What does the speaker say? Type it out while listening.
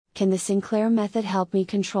Can the Sinclair method help me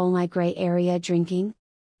control my gray area drinking?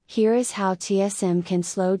 Here is how TSM can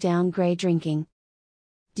slow down gray drinking.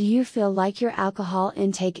 Do you feel like your alcohol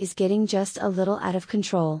intake is getting just a little out of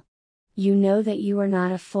control? You know that you are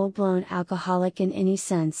not a full-blown alcoholic in any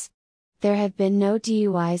sense. There have been no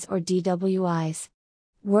DUIs or DWIs.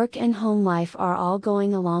 Work and home life are all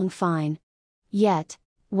going along fine. Yet,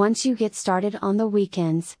 once you get started on the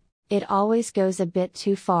weekends, it always goes a bit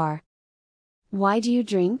too far. Why do you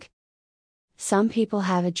drink? Some people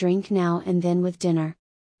have a drink now and then with dinner.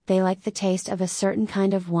 They like the taste of a certain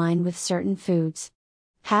kind of wine with certain foods.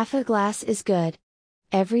 Half a glass is good.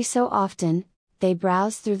 Every so often, they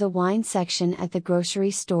browse through the wine section at the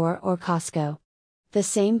grocery store or Costco. The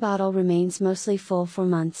same bottle remains mostly full for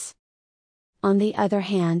months. On the other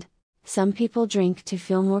hand, some people drink to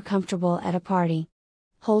feel more comfortable at a party.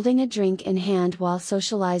 Holding a drink in hand while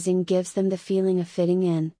socializing gives them the feeling of fitting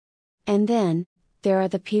in. And then, there are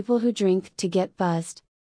the people who drink to get buzzed.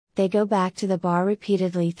 They go back to the bar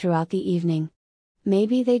repeatedly throughout the evening.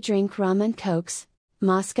 Maybe they drink rum and cokes,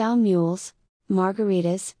 Moscow mules,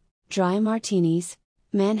 margaritas, dry martinis,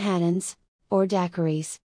 Manhattans, or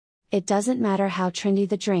daiquiris. It doesn't matter how trendy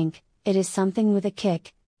the drink, it is something with a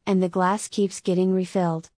kick, and the glass keeps getting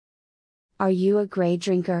refilled. Are you a gray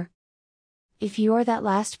drinker? If you are that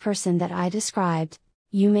last person that I described,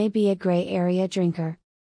 you may be a gray area drinker.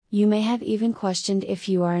 You may have even questioned if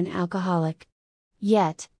you are an alcoholic.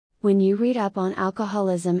 Yet, when you read up on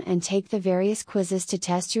alcoholism and take the various quizzes to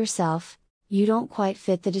test yourself, you don't quite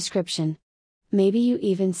fit the description. Maybe you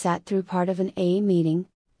even sat through part of an AA meeting,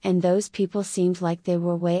 and those people seemed like they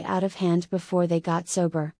were way out of hand before they got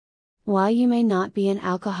sober. While you may not be an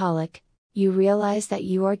alcoholic, you realize that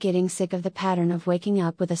you are getting sick of the pattern of waking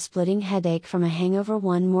up with a splitting headache from a hangover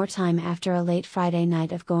one more time after a late Friday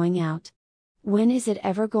night of going out. When is it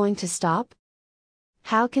ever going to stop?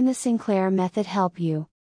 How can the Sinclair method help you?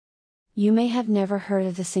 You may have never heard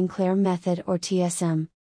of the Sinclair method or TSM.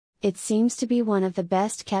 It seems to be one of the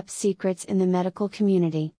best kept secrets in the medical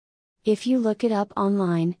community. If you look it up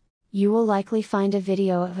online, you will likely find a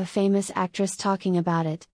video of a famous actress talking about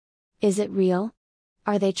it. Is it real?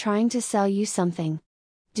 Are they trying to sell you something?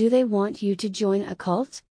 Do they want you to join a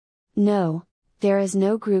cult? No, there is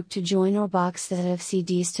no group to join or box set of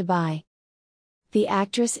CDs to buy. The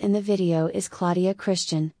actress in the video is Claudia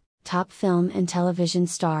Christian, top film and television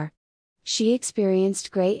star. She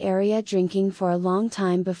experienced gray area drinking for a long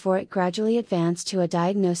time before it gradually advanced to a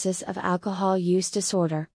diagnosis of alcohol use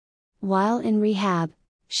disorder. While in rehab,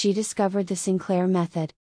 she discovered the Sinclair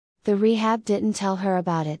method. The rehab didn't tell her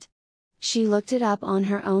about it. She looked it up on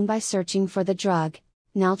her own by searching for the drug,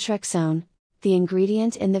 naltrexone, the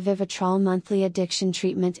ingredient in the Vivitrol monthly addiction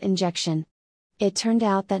treatment injection. It turned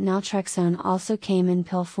out that naltrexone also came in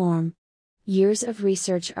pill form. Years of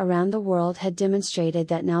research around the world had demonstrated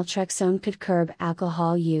that naltrexone could curb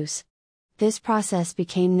alcohol use. This process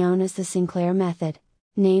became known as the Sinclair method,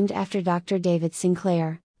 named after Dr. David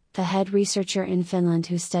Sinclair, the head researcher in Finland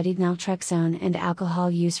who studied naltrexone and alcohol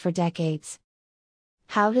use for decades.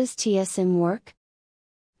 How does TSM work?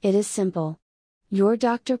 It is simple. Your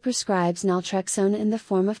doctor prescribes naltrexone in the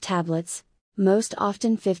form of tablets, most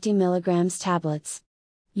often 50 mg tablets.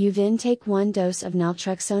 You then take one dose of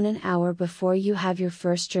naltrexone an hour before you have your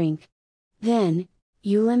first drink. Then,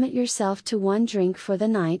 you limit yourself to one drink for the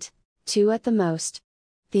night, two at the most.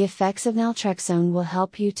 The effects of naltrexone will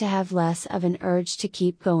help you to have less of an urge to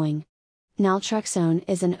keep going. Naltrexone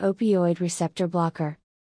is an opioid receptor blocker.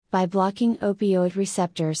 By blocking opioid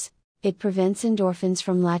receptors, it prevents endorphins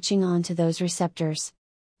from latching onto those receptors.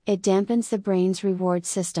 It dampens the brain's reward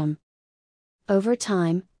system. Over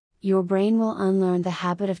time, your brain will unlearn the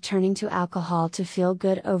habit of turning to alcohol to feel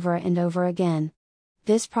good over and over again.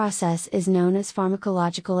 This process is known as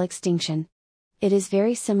pharmacological extinction. It is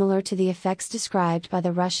very similar to the effects described by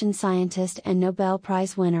the Russian scientist and Nobel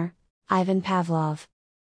Prize winner, Ivan Pavlov.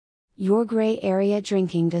 Your gray area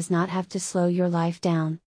drinking does not have to slow your life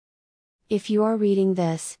down. If you are reading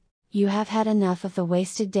this, you have had enough of the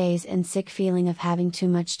wasted days and sick feeling of having too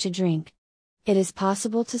much to drink. It is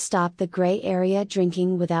possible to stop the gray area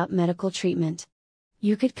drinking without medical treatment.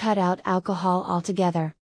 You could cut out alcohol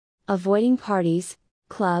altogether. Avoiding parties,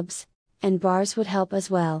 clubs, and bars would help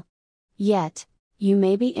as well. Yet, you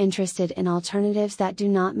may be interested in alternatives that do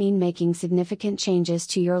not mean making significant changes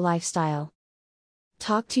to your lifestyle.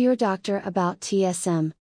 Talk to your doctor about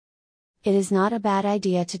TSM. It is not a bad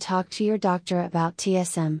idea to talk to your doctor about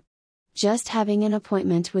TSM. Just having an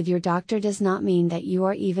appointment with your doctor does not mean that you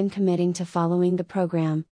are even committing to following the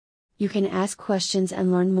program. You can ask questions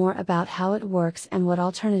and learn more about how it works and what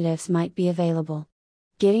alternatives might be available.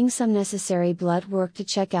 Getting some necessary blood work to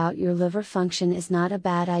check out your liver function is not a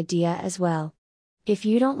bad idea as well. If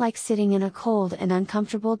you don't like sitting in a cold and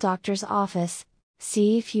uncomfortable doctor's office,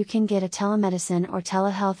 see if you can get a telemedicine or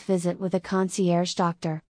telehealth visit with a concierge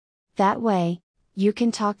doctor. That way, you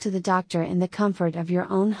can talk to the doctor in the comfort of your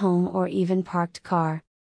own home or even parked car.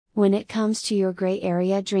 When it comes to your gray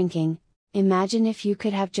area drinking, imagine if you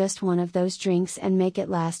could have just one of those drinks and make it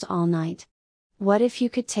last all night. What if you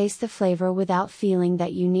could taste the flavor without feeling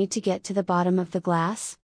that you need to get to the bottom of the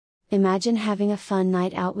glass? Imagine having a fun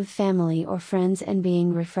night out with family or friends and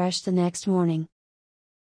being refreshed the next morning.